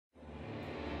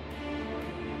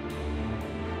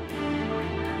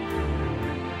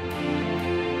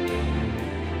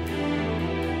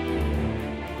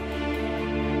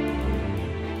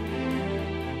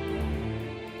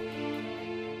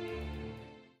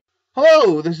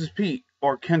Hello, this is Pete,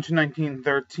 or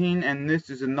Kenshin1913, and this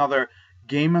is another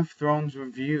Game of Thrones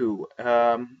review.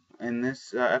 In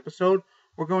this episode,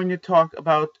 we're going to talk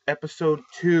about Episode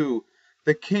 2,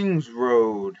 The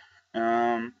Kingsroad.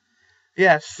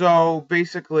 So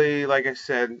basically, like I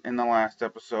said in the last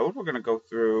episode, we're going to go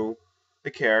through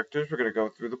the characters, we're going to go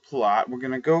through the plot, we're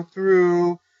going to go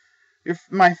through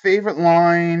my favorite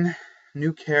line,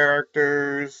 new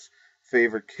characters,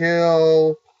 favorite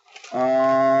kill,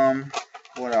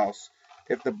 what else?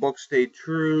 If the book stayed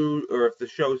true, or if the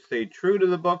show stayed true to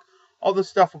the book, all this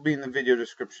stuff will be in the video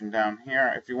description down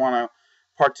here. If you want to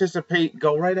participate,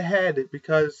 go right ahead,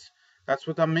 because that's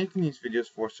what I'm making these videos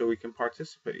for, so we can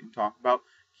participate and talk about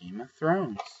Game of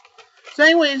Thrones. So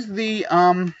anyways, the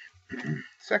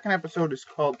second episode is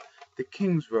called The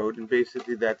Kingsroad, and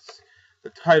basically that's the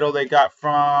title they got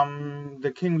from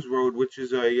the Kingsroad, which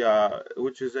is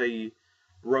a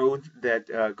road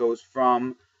that goes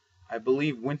from, I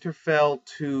believe, Winterfell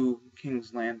to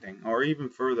King's Landing, or even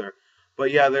further. But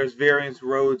yeah, there's various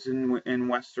roads in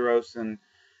Westeros, and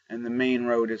the main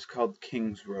road is called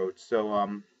Kingsroad.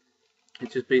 So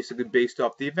it's just basically based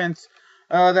off the events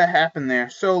that happened there.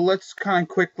 So let's kind of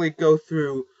quickly go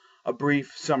through a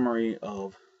brief summary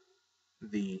of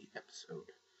the episode.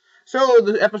 So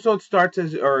the episode starts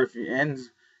if you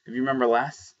remember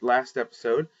last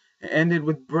episode, it ended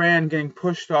with Bran getting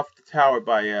pushed off the tower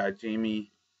by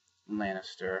Jaime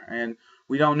Lannister, and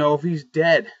we don't know if he's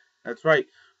dead. That's right.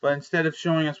 But instead of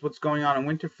showing us what's going on in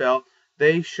Winterfell,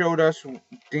 they showed us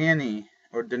Dany,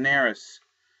 or Daenerys,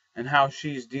 and how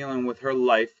she's dealing with her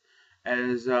life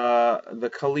as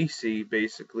the Khaleesi,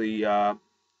 basically Khal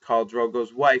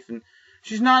Drogo's wife, and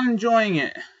she's not enjoying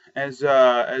it, as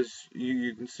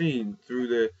you can see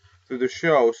through the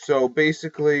show. So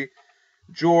basically,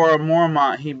 Jorah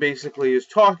Mormont, he basically is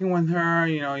talking with her.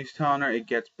 He's telling her it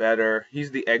gets better.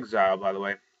 He's the exile, by the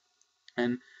way.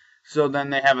 And so then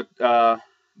they have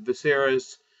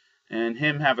Viserys and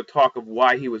him have a talk of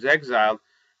why he was exiled.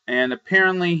 And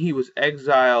apparently he was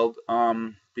exiled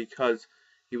because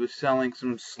he was selling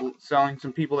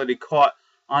some people that he caught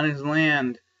on his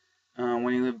land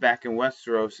when he lived back in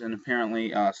Westeros. And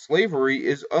apparently slavery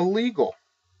is illegal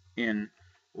in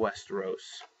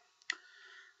Westeros.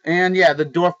 And yeah, the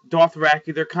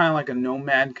Dothraki, they're kind of like a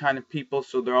nomad kind of people,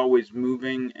 so they're always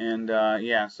moving, and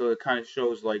so it kind of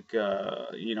shows like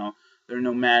their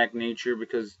nomadic nature,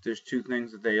 because there's two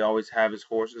things that they always have is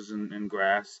horses and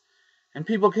grass, and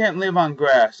people can't live on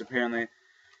grass. Apparently,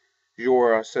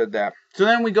 Jorah said that. So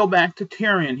then we go back to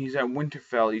Tyrion. He's at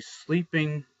Winterfell. He's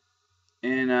sleeping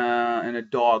in a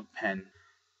dog pen.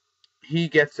 He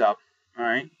gets up. All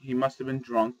right, he must have been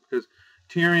drunk, because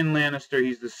Tyrion Lannister,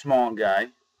 he's the small guy,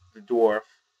 the dwarf.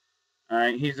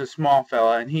 Alright, he's a small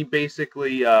fella, and he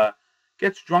basically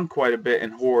gets drunk quite a bit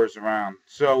and whores around.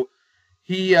 So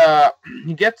he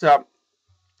gets up,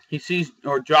 he sees,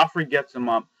 or Joffrey gets him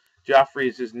up. Joffrey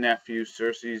is his nephew,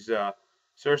 Cersei's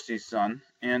son,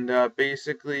 and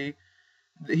basically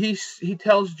he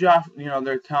tells Joffrey,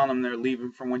 they're telling him they're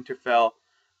leaving from Winterfell,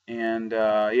 and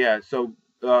so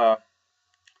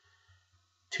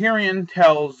Tyrion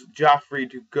tells Joffrey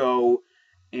to go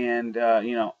and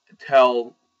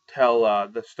tell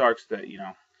the Starks that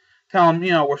tell him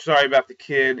we're sorry about the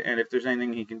kid, and if there's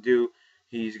anything he can do,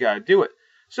 he's got to do it.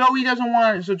 So he doesn't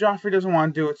want it. So Joffrey doesn't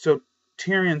want to do it. So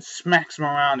Tyrion smacks him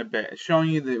around a bit, showing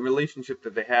you the relationship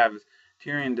that they have.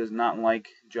 Tyrion does not like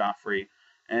Joffrey,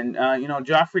 and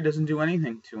Joffrey doesn't do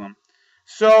anything to him.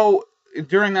 So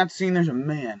during that scene, there's a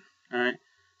man, all right,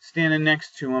 standing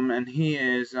next to him, and he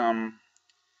is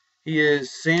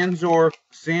Sandor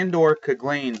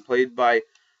Clegane, played by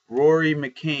Rory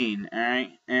McCann,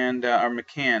 alright, and or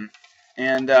McCann,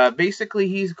 and basically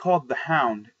he's called the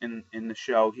Hound in the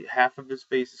show. Half of his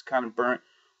face is kind of burnt.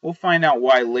 We'll find out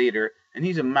why later. And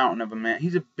he's a mountain of a man.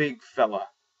 He's a big fella,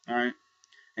 alright,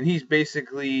 and he's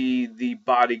basically the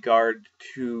bodyguard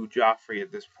to Joffrey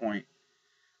at this point.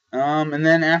 And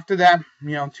then after that,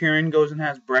 Tyrion goes and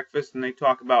has breakfast, and they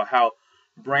talk about how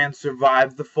Bran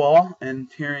survived the fall,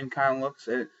 and Tyrion kind of looks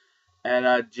at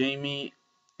Jaime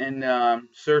and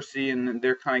Cersei, and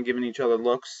they're kind of giving each other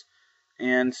looks.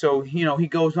 And so, he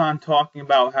goes on talking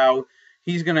about how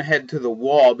he's going to head to the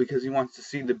wall because he wants to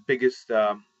see the biggest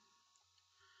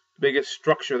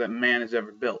structure that man has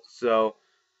ever built. So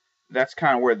that's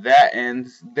kind of where that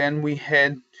ends. Then we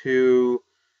head to,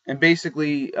 and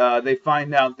basically they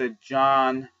find out that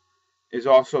Jon is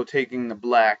also taking the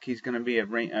Black. He's going to be a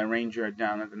ranger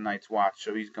down at the Night's Watch,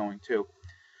 so he's going too.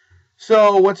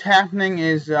 So what's happening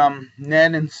is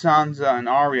Ned and Sansa and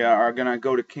Arya are going to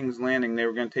go to King's Landing. They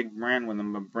were going to take Bran with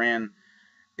them, but Bran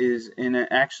is in a,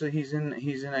 actually he's in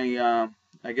a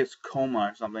I guess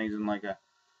coma or something. He's in like a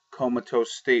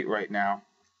comatose state right now.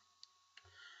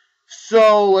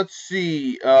 So let's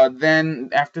see. Then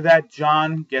after that,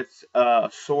 John gets a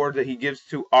sword that he gives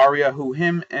to Arya, who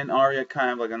him and Arya kind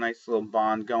of like a nice little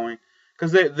bond going,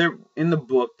 because they're in the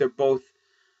book. They're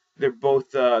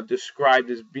both described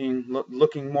as being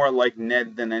looking more like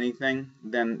Ned than anything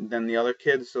than the other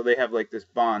kids. So they have like this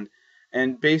bond,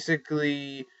 and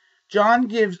basically, John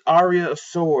gives Arya a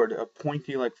sword, a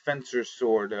pointy like fencer's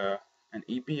sword, an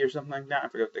epi or something like that. I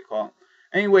forget what they call it.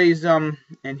 Anyways, and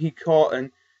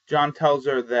John tells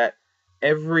her that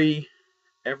every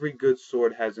good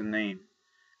sword has a name,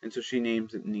 and so she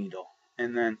names it Needle.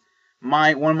 And then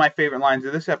one of my favorite lines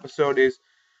of this episode is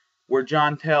where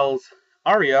John tells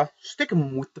Arya, "Stick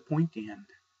 'em with the pointy end."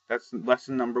 That's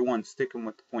lesson number 1. Stick 'em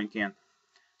with the pointy end.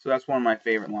 So that's one of my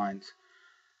favorite lines.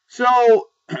 So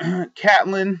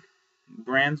Catelyn,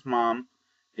 Bran's mom,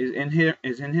 is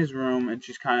in his room, and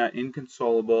she's kind of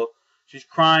inconsolable. She's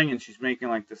crying and she's making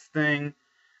like this thing,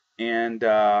 and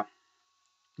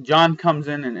John comes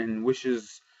in and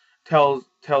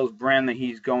tells Bran that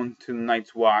he's going to the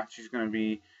Night's Watch. He's gonna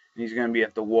be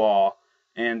at the wall,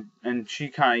 and she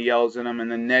kind of yells at him,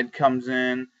 and then Ned comes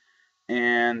in,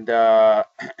 and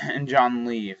and John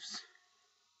leaves.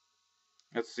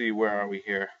 Let's see, where are we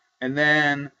here? And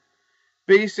then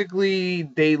basically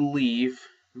they leave.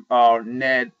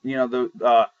 Ned,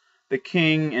 the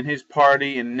king and his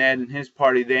party, and Ned and his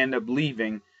party, they end up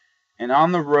leaving, and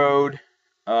on the road,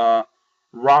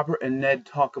 Robert and Ned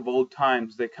talk of old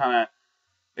times. They kind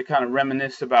of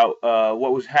reminisce about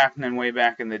what was happening way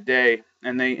back in the day,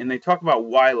 and they talk about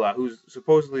Wyla, who's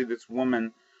supposedly this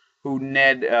woman who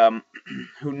Ned had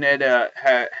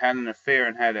an affair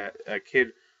and had a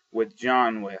kid with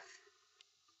John with,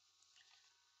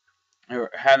 or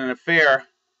had an affair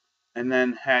and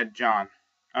then had John.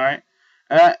 All right,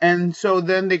 and so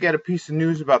then they get a piece of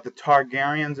news about the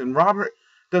Targaryens, and Robert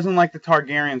doesn't like the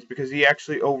Targaryens because he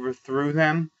actually overthrew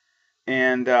them,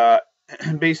 and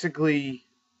basically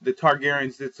the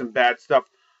Targaryens did some bad stuff.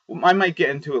 Well, I might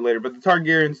get into it later, but the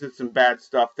Targaryens did some bad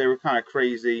stuff. They were kind of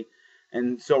crazy,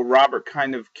 and so Robert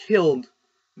kind of killed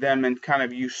them and kind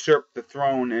of usurped the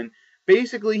throne, and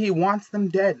basically he wants them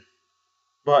dead,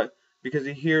 but because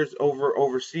he hears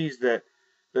overseas that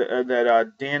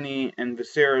Dany and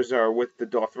Viserys are with the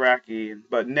Dothraki,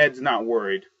 but Ned's not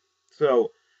worried,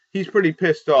 so he's pretty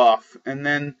pissed off. And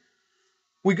then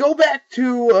we go back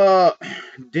to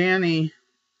Dany,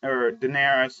 or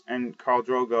Daenerys, and Khal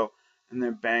Drogo, and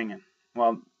they're banging.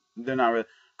 Well, they're not really.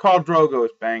 Khal Drogo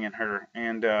is banging her,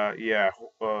 and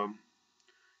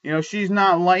she's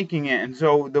not liking it. And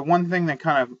so the one thing that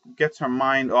kind of gets her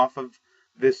mind off of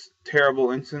this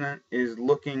terrible incident is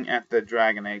looking at the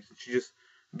dragon eggs. She's just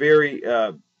very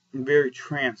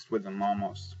tranced with them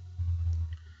almost.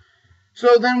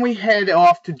 So then we head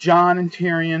off to Jon and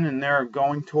Tyrion, and they're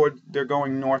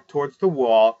going north towards the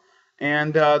wall,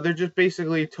 and they're just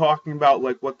basically talking about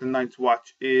like what the Night's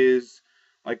Watch is.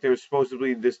 Like there's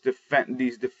supposedly these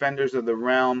defenders of the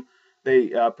realm. They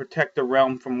protect the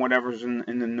realm from whatever's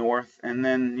in the north, and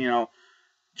then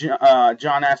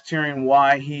Jon asks Tyrion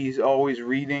why he's always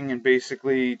reading, and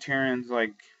basically Tyrion's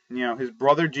like, his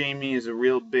brother Jaime is a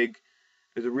real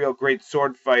great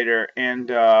sword fighter, and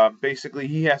basically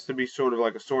he has to be sort of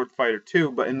like a sword fighter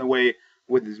too, but in the way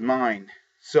with his mind.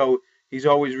 So he's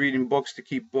always reading books to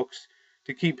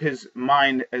keep his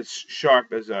mind as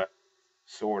sharp as a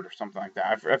sword or something like that.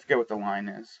 I forget what the line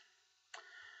is.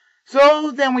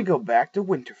 So then we go back to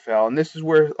Winterfell, and this is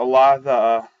where a lot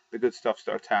of the good stuff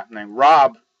starts happening.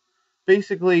 Robb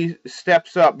basically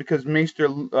steps up because Maester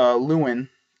Luwin,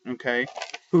 okay,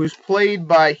 who's played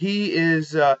by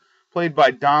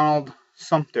Donald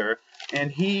Sumter,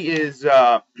 and he's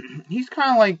kind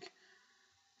of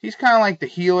like the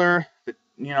healer,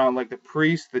 like the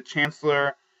priest, the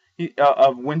chancellor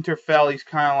of Winterfell. He's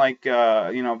kind of like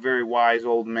very wise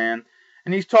old man,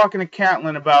 and he's talking to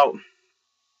Catelyn about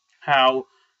how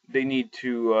they need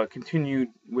to continue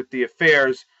with the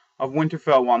affairs of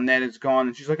Winterfell while Ned is gone,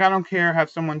 and she's like, I don't care, have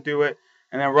someone do it.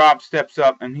 And then Robb steps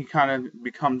up, and he kind of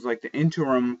becomes like the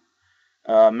interim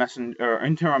messenger, or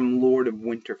interim Lord of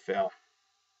Winterfell.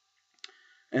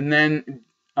 And then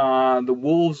the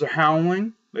wolves are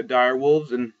howling, the dire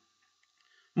wolves, and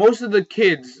most of the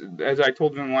kids, as I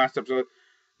told you in the last episode,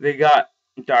 they got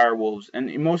dire wolves,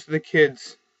 and most of the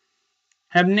kids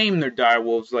have named their dire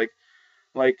wolves. Like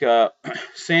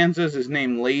Sansa's is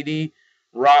named Lady,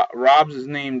 Robb's is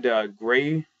named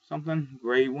Grey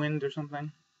Wind or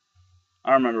something.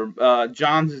 I don't remember.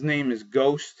 John's name is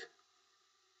Ghost.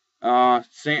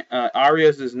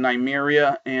 Arya's is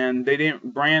Nymeria, and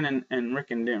Bran and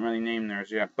Rickon didn't really name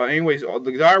theirs yet. But anyways,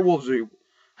 the dire wolves are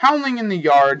howling in the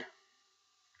yard.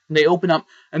 They open up,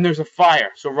 and there's a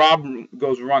fire. So Robb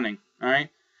goes running, all right?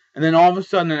 And then all of a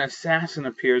sudden, an assassin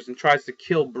appears and tries to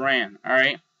kill Bran, all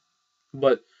right?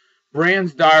 But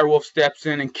Bran's direwolf steps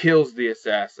in and kills the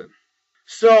assassin.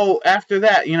 So after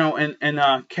that, and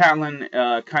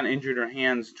Catelyn kind of injured her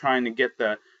hands trying to get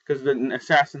because the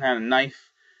assassin had a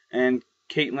knife, and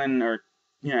Catelyn or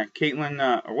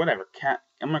whatever, Cat,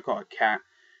 I'm gonna call it Cat.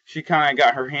 She kind of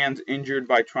got her hands injured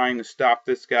by trying to stop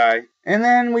this guy. And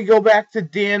then we go back to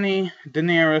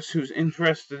Daenerys, who's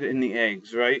interested in the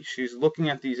eggs, right? She's looking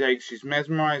at these eggs. She's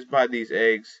mesmerized by these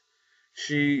eggs.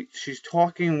 She's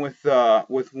talking with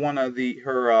one of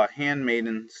her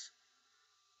handmaidens,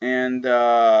 and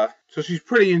so she's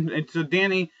pretty. So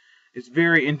Dany is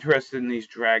very interested in these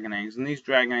dragon eggs, and these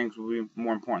dragon eggs will be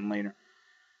more important later.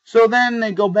 So then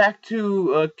they go back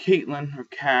to Catelyn, her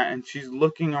cat, and she's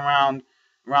looking around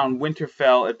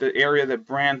Winterfell at the area that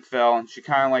Bran fell, and she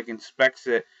kind of like inspects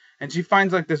it, and she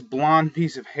finds like this blonde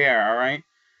piece of hair, all right?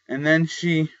 And then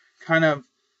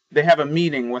they have a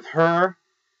meeting with her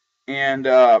and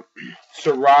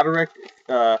Sir Roderick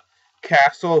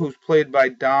Castle, who's played by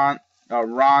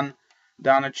Ron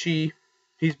Donachi.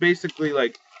 He's basically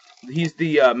like, he's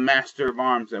the master of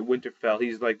arms at Winterfell.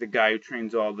 He's like the guy who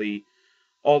trains all the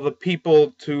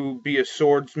people to be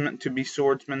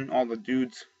swordsmen, all the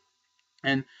dudes.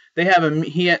 And they have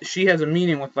she has a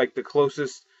meeting with like the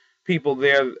closest people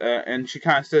there, and she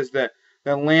kind of says that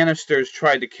the Lannisters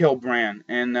tried to kill Bran,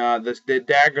 and the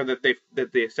dagger that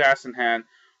the assassin had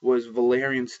was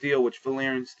Valyrian steel, which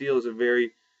Valyrian steel is a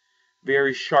very,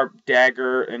 very sharp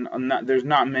dagger, and there's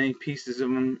not many pieces of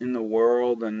them in the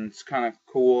world, and it's kind of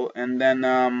cool. And then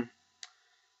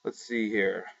let's see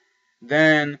here.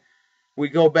 Then we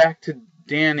go back to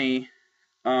Dany.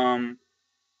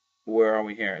 Where are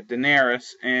we here?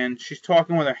 Daenerys, and she's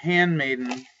talking with her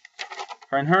handmaiden,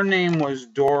 and her name was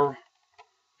Doria,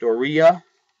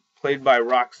 played by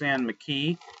Roxanne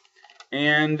McKee,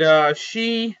 and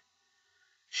she's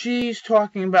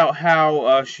talking about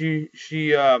how she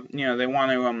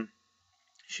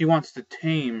wants to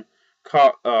tame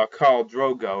Khal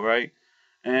Drogo, right?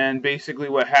 And basically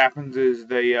what happens is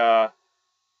they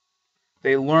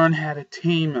learn how to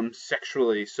tame him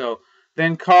sexually. So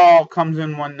then Khal comes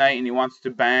in one night and he wants to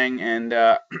bang, and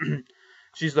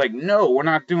she's like, no, we're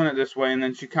not doing it this way. And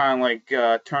then she kind of like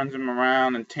turns him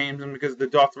around and tames him, because the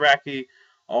Dothraki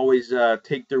always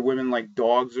take their women like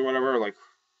dogs or whatever. Like,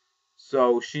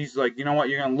 so she's like, you know what,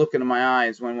 you're going to look into my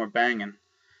eyes when we're banging.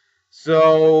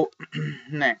 So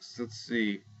next, let's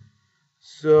see.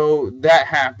 So that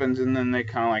happens, and then they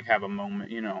kind of like have a moment,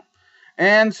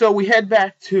 And so we head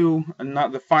back to one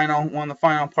of the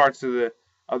final parts of the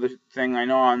thing. I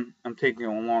know I'm taking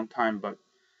a long time, but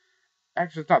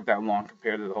actually it's not that long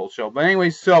compared to the whole show. But anyway,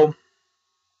 so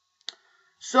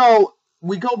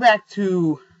we go back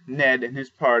to Ned and his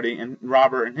party, and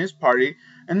Robert and his party,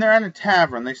 and they're at a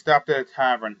tavern. They stopped at a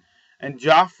tavern, and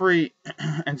Joffrey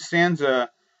and Sansa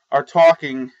are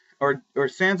talking, or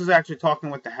Sansa's actually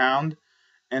talking with the Hound,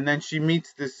 and then she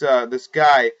meets this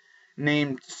guy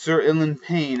named Sir Ilan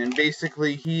Payne, and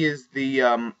basically he is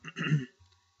the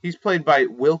he's played by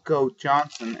Wilco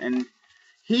Johnson, and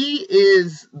he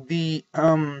is the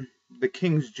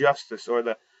King's Justice,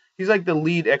 or he's like the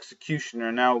lead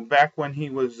executioner. Now, back when he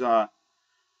was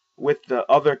with the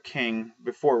other king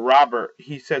before Robert,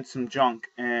 he said some junk,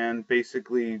 and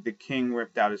basically the king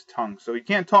ripped out his tongue, so he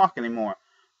can't talk anymore.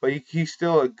 But he's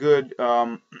still a good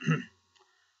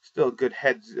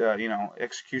head,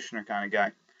 executioner kind of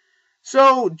guy.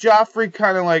 So Joffrey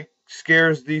kind of like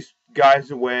scares these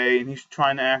guys away, and he's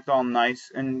trying to act all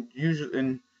nice. And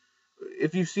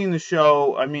if you've seen the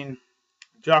show, I mean,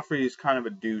 Joffrey is kind of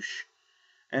a douche,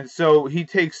 and so he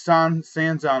takes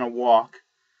Sansa on a walk,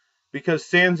 because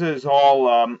Sansa is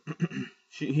all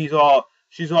she's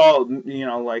all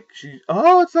like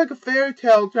it's like a fairy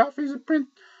tale. Joffrey's a prince.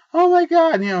 Oh my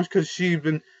God, because she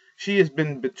has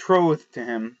been betrothed to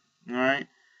him, all right.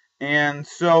 And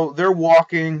so they're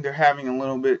walking, they're having a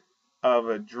little bit of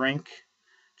a drink.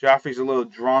 Joffrey's a little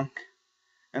drunk.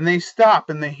 And they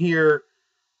stop and they hear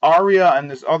Arya and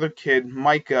this other kid,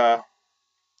 Micah,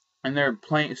 and they're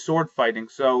playing sword fighting.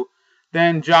 So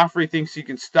then Joffrey thinks he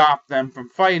can stop them from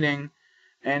fighting,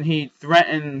 and he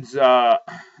threatens the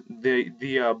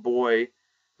boy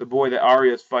that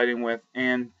Arya's fighting with,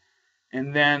 and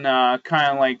then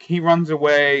kind of like he runs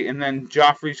away, and then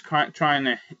Joffrey's trying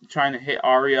to hit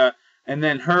Arya, and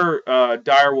then her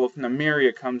direwolf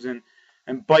Nymeria comes in,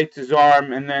 and bites his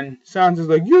arm, and then Sansa's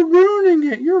like, "You're ruining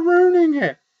it! You're ruining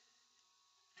it!"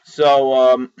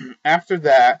 So after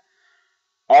that,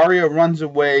 Arya runs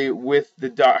away with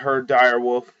her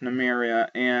direwolf Nymeria,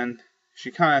 and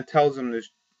she kind of tells him to,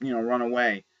 run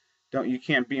away. You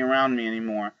can't be around me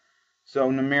anymore.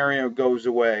 So Nymeria goes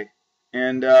away,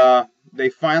 and they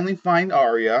finally find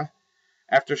Arya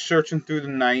after searching through the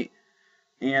night.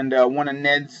 And one of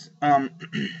Ned's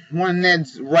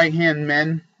right hand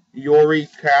men, Yori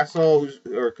Cassell,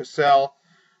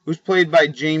 who's played by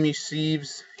Jamie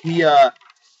Seaves.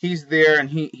 He's there, and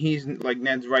he's like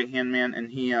Ned's right hand man,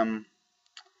 and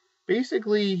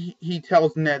basically he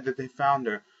tells Ned that they found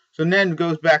her. So Ned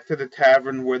goes back to the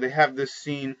tavern where they have this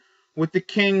scene with the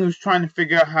king who's trying to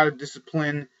figure out how to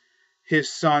discipline his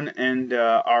son and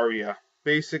Arya.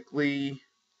 Basically,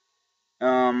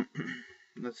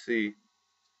 let's see.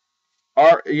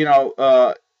 It's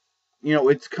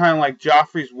kind of like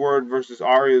Joffrey's word versus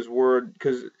Arya's word,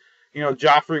 because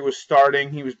Joffrey was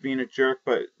starting, he was being a jerk,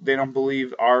 but they don't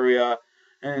believe Arya,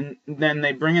 and then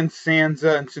they bring in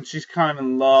Sansa, and since she's kind of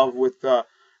in love with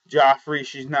Joffrey,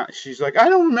 she's like, I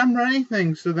don't remember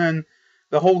anything, so then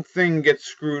the whole thing gets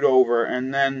screwed over,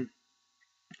 and then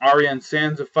Arya and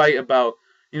Sansa fight about,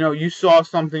 you saw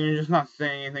something, you're just not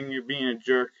saying anything, you're being a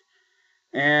jerk.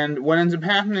 And what ends up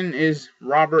happening is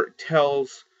Robert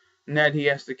tells Ned he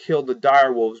has to kill the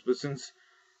direwolves, but since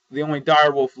the only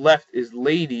direwolf left is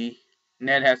Lady,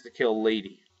 Ned has to kill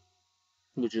Lady,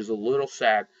 which is a little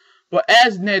sad. But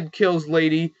as Ned kills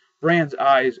Lady, Bran's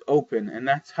eyes open, and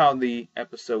that's how the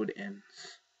episode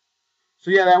ends.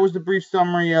 So yeah, that was the brief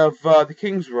summary of the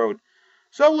Kingsroad.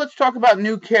 So let's talk about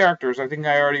new characters. I think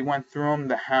I already went through them.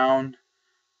 The Hound,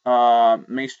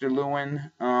 Maester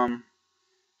Luwin,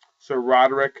 Sir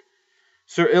Roderick,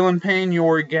 Sir Ilan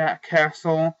Yori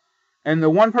Castle, and the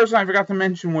one person I forgot to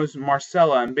mention was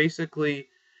Marcella, and basically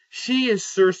she is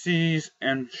Cersei's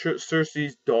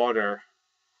daughter.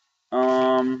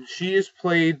 She is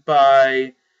played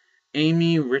by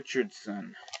Amy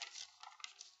Richardson.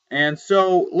 And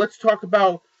so let's talk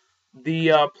about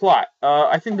the plot.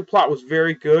 I think the plot was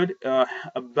very good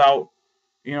about,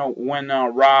 when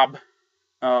Robb,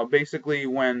 basically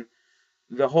when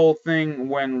the whole thing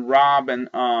when Robb and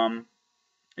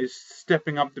is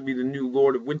stepping up to be the new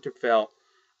Lord of Winterfell.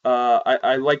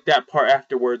 I like that part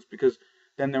afterwards, because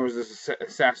then there was this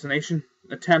assassination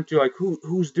attempt. You're like,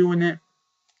 who's doing it?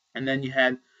 And then you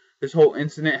had this whole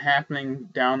incident happening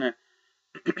down at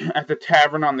the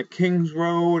tavern on the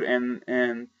Kingsroad, and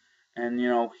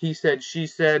he said, she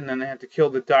said, and then they had to kill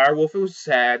the direwolf. It was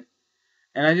sad,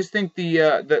 and I just think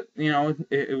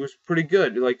it was pretty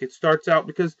good. Like, it starts out,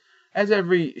 because as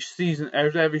every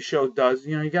show does,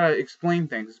 you gotta explain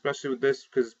things, especially with this,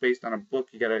 because it's based on a book.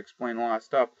 You gotta explain a lot of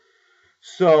stuff.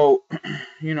 So,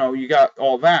 you got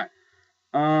all that.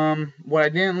 What I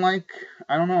didn't like,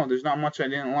 I don't know. There's not much I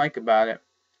didn't like about it.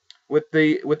 With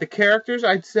the characters,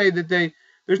 I'd say that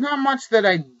there's not much that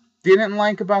I didn't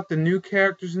like about the new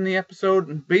characters in the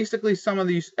episode. Basically, some of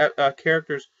these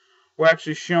characters were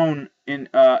actually shown in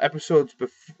episodes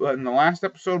in the last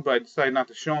episode, but I decided not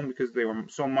to show them because they were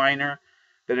so minor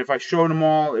that if I showed them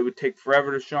all, it would take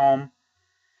forever to show them.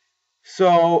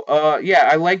 So, yeah,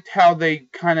 I liked how they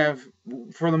kind of,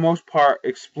 for the most part,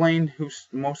 explained who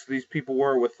most of these people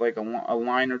were with like a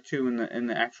line or two in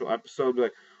the actual episode.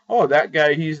 Like, oh, that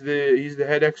guy, he's the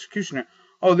head executioner.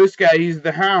 Oh, this guy, he's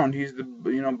the Hound. He's the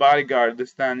bodyguard.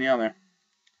 This, that, and the other.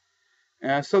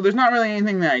 So there's not really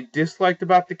anything that I disliked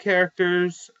about the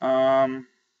characters. The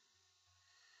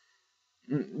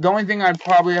only thing I'd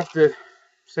probably have to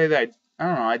say that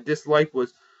I disliked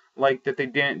was like that they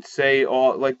didn't say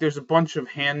all, like there's a bunch of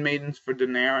handmaidens for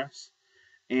Daenerys,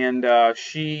 and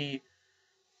she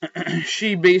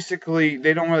basically,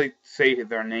 they don't really say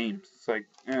their names. It's like,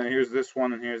 here's this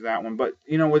one and here's that one. But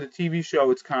with a TV show,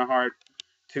 it's kind of hard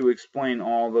to explain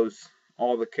all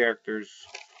the characters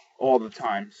all the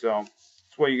time. So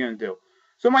that's what you're gonna do.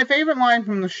 So my favorite line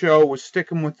from the show was "Stick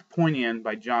 'em with the pointy end"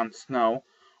 by Jon Snow,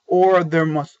 or "There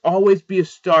must always be a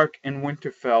Stark in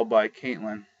Winterfell" by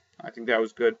Caitlin. I think that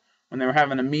was good. When they were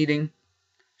having a meeting,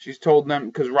 she's told them,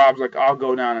 because Robb's like, I'll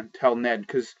go down and tell Ned,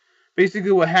 because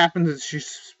basically what happens is she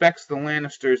suspects the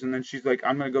Lannisters, and then she's like,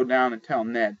 I'm going to go down and tell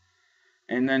Ned.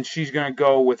 And then she's going to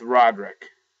go with Roderick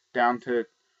down to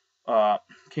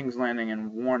King's Landing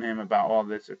and warn him about all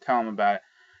this, or tell him about it.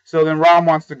 So then Robb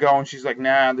wants to go, and she's like,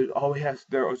 nah,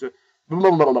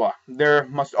 there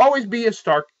must always be a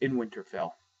Stark in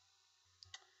Winterfell.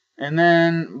 And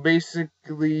then,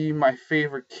 basically, my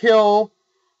favorite kill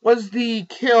was the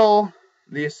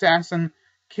assassin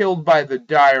killed by the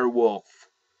dire wolf.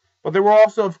 But there were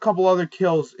also a couple other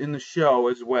kills in the show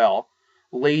as well.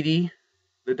 Lady,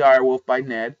 the direwolf by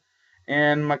Ned,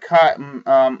 and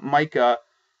Micah,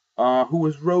 who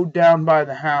was rode down by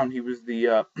the Hound. He was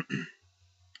the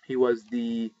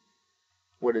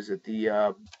what is it?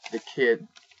 The kid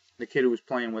who was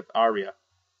playing with Arya.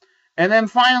 And then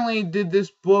finally, did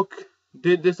this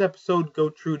episode go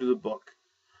true to the book?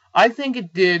 I think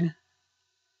it did,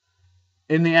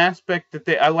 in the aspect that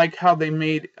I like how they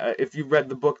made, if you read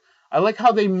the book, I like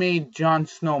how they made Jon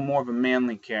Snow more of a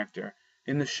manly character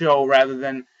in the show rather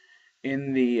than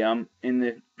in the in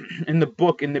the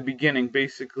book. In the beginning,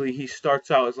 basically, he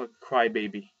starts out as like a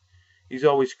crybaby. He's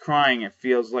always crying. It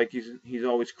feels like he's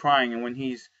always crying, and when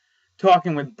he's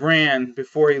talking with Bran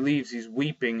before he leaves, he's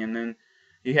weeping, and then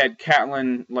you had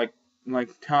Catelyn like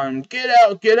telling him, get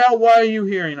out, why are you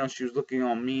here? You know, she was looking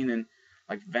all mean and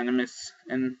like venomous,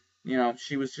 and you know,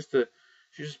 she was just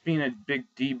being a big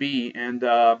DB, and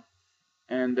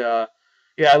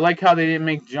yeah, I like how they didn't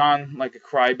make Jon like a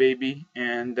crybaby,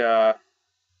 and I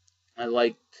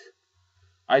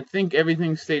think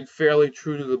everything stayed fairly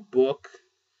true to the book.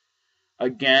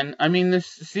 Again, I mean, this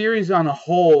series on a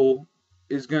whole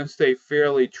is going to stay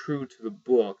fairly true to the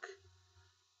book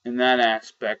in that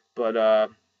aspect, but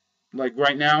like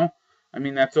right now, I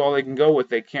mean, that's all they can go with.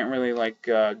 They can't really like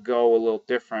go a little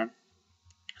different.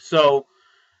 So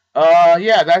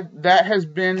yeah, that has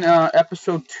been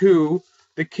episode 2,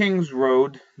 The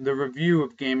Kingsroad, the review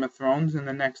of Game of Thrones. In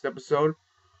the next episode,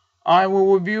 I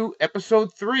will review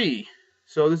episode 3.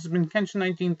 So this has been Kenshin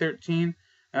 1913,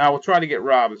 and I will try to get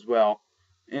Rob as well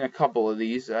in a couple of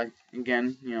these.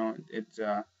 Again, you know, it's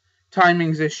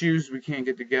timings issues. We can't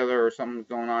get together or something's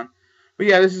going on. But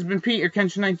yeah, this has been Pete, your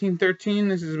Kenshin 1913.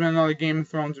 This has been another Game of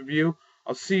Thrones review.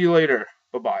 I'll see you later.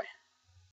 Bye-bye.